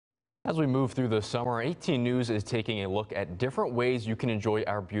As we move through the summer, 18 News is taking a look at different ways you can enjoy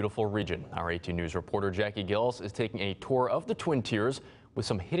our beautiful region. Our 18 News reporter Jackie Gillis is taking a tour of the Twin Tiers with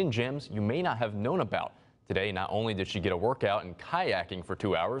some hidden gems you may not have known about. Today, not only did she get a workout in kayaking for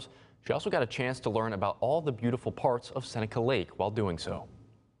 2 hours, she also got a chance to learn about all the beautiful parts of Seneca Lake while doing so.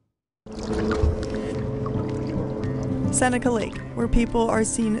 Seneca Lake, where people are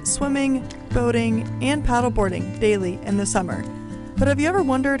seen swimming, boating, and paddleboarding daily in the summer. But have you ever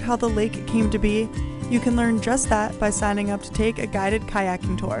wondered how the lake came to be? You can learn just that by signing up to take a guided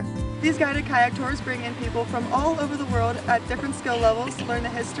kayaking tour. These guided kayak tours bring in people from all over the world at different skill levels to learn the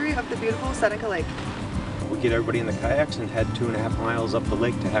history of the beautiful Seneca Lake. We get everybody in the kayaks and head 2.5 miles up the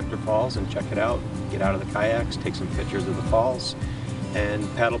lake to Hector Falls and check it out. Get out of the kayaks, take some pictures of the falls, and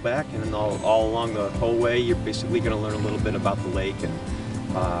paddle back. And then all along the whole way, you're basically going to learn a little bit about the lake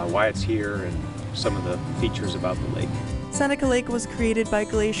and why it's here and some of the features about the lake. Seneca Lake was created by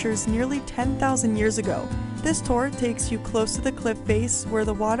glaciers nearly 10,000 years ago. This tour takes you close to the cliff face where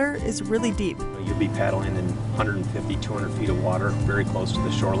the water is really deep. You'll be paddling in 150, 200 feet of water, very close to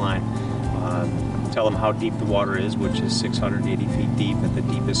the shoreline. Tell them how deep the water is, which is 680 feet deep at the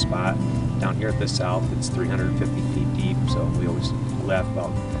deepest spot. Down here at the south, it's 350 feet deep, so we always laugh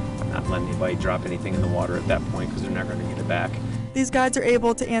about not letting anybody drop anything in the water at that point because they're not going to get it back. These guides are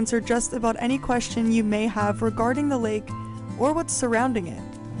able to answer just about any question you may have regarding the lake or what's surrounding it.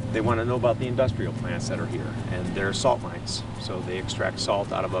 They want to know about the industrial plants that are here, and they're salt mines. So they extract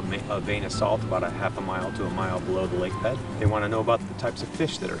salt out of a vein of salt about a half a mile to a mile below the lake bed. They want to know about the types of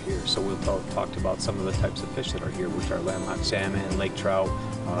fish that are here. So we'll talk about some of the types of fish that are here, which are landlocked salmon, lake trout.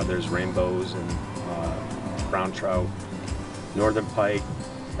 There's rainbows and brown trout, northern pike,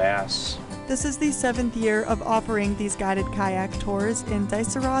 bass. This is the 7th year of offering these guided kayak tours, and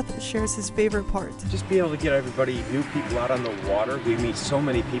Dyserath shares his favorite part. Just be able to get everybody, new people out on the water. We meet so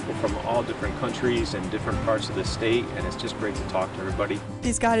many people from all different countries and different parts of the state, and it's just great to talk to everybody.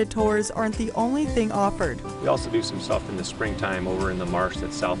 These guided tours aren't the only thing offered. We also do some stuff in the springtime over in the marsh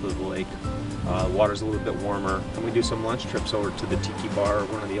that's south of the lake. The water's a little bit warmer, and we do some lunch trips over to the Tiki Bar or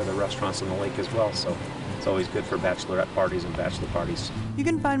one of the other restaurants on the lake as well. So it's always good for bachelorette parties and bachelor parties. You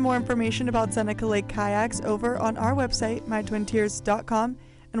can find more information about Seneca Lake kayaks over on our website, mytwintiers.com.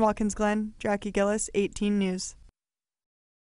 In Watkins Glen, Jackie Gillis, 18 News.